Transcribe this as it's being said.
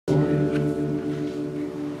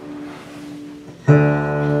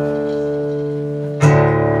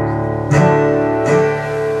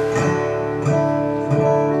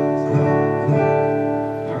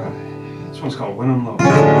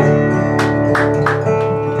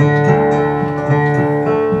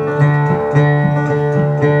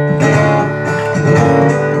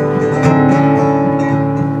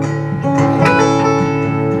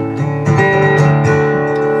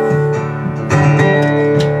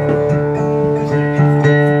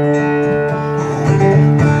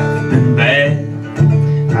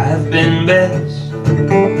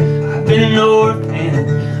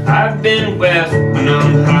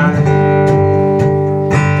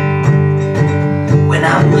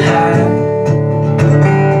high.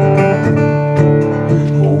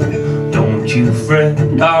 Oh, don't you fret,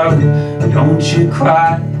 darling, don't you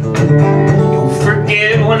cry. You'll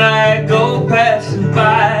forget when I go passing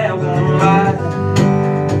by. I won't lie.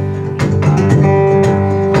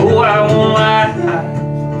 Oh, I won't lie.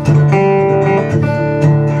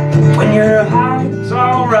 When you're high, it's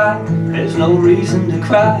alright. There's no reason to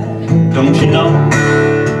cry, don't you know?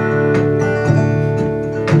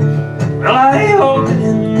 Well, I hope that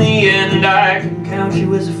in the end I can count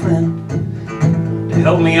you as a friend to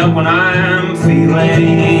help me up when I'm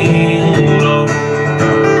feeling low.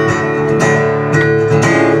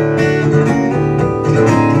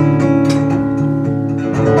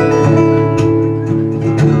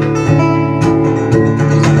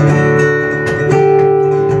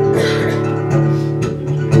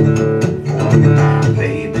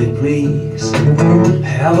 Baby, please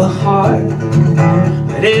have a heart.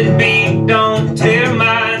 Let it beat, don't tear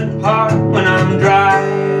mine apart when I'm dry.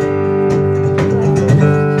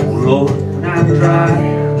 Oh Lord, when I'm dry.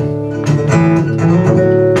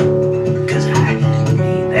 'Cause I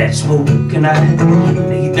need that smoke and I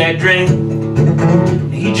need that drink.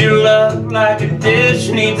 Need your love like a dish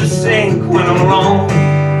needs a sink when I'm alone.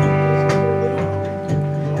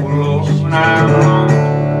 Oh Lord, when I'm alone.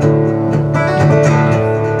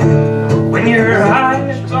 When you're high,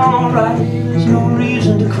 it's alright. There's no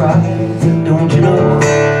reason to cry, don't you know?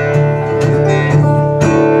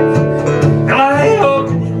 And I hope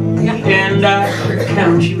in the end I can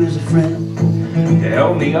count you as a friend to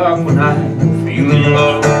help me up when I'm feeling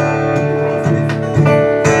low.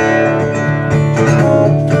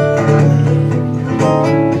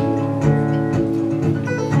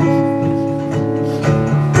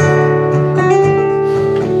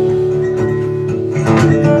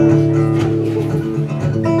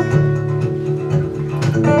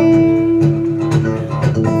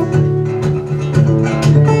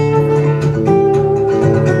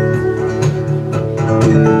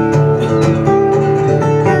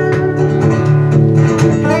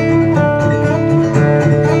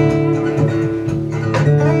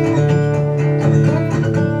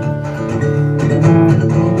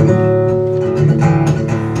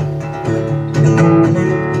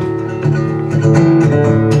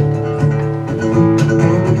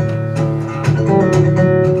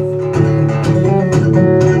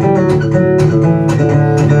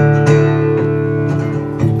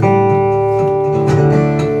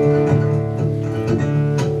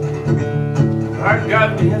 I got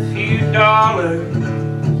me a few dollars.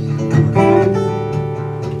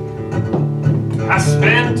 I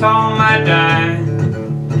spent all my dimes.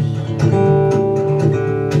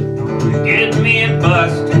 Get me a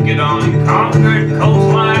bus ticket on Concord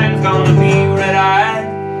coastline. It's gonna be red-eyed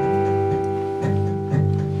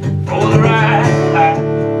for the ride.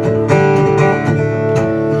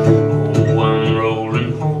 Oh, I'm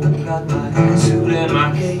rolling home. Got my suit and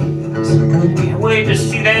my case. Can't wait to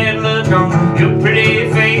see that look on your pretty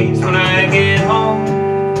face when I get home.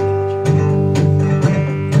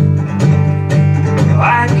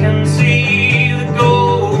 I can see the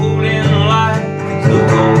golden lights of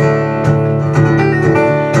home.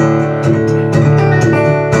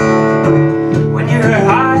 When you're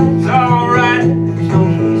high, it's alright. There's no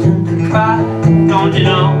reason to cry, don't you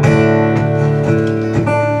know?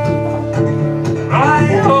 I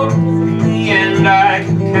hope in the end I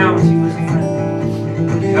can count you as a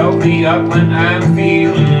friend. Help me up when I'm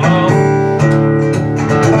feeling low.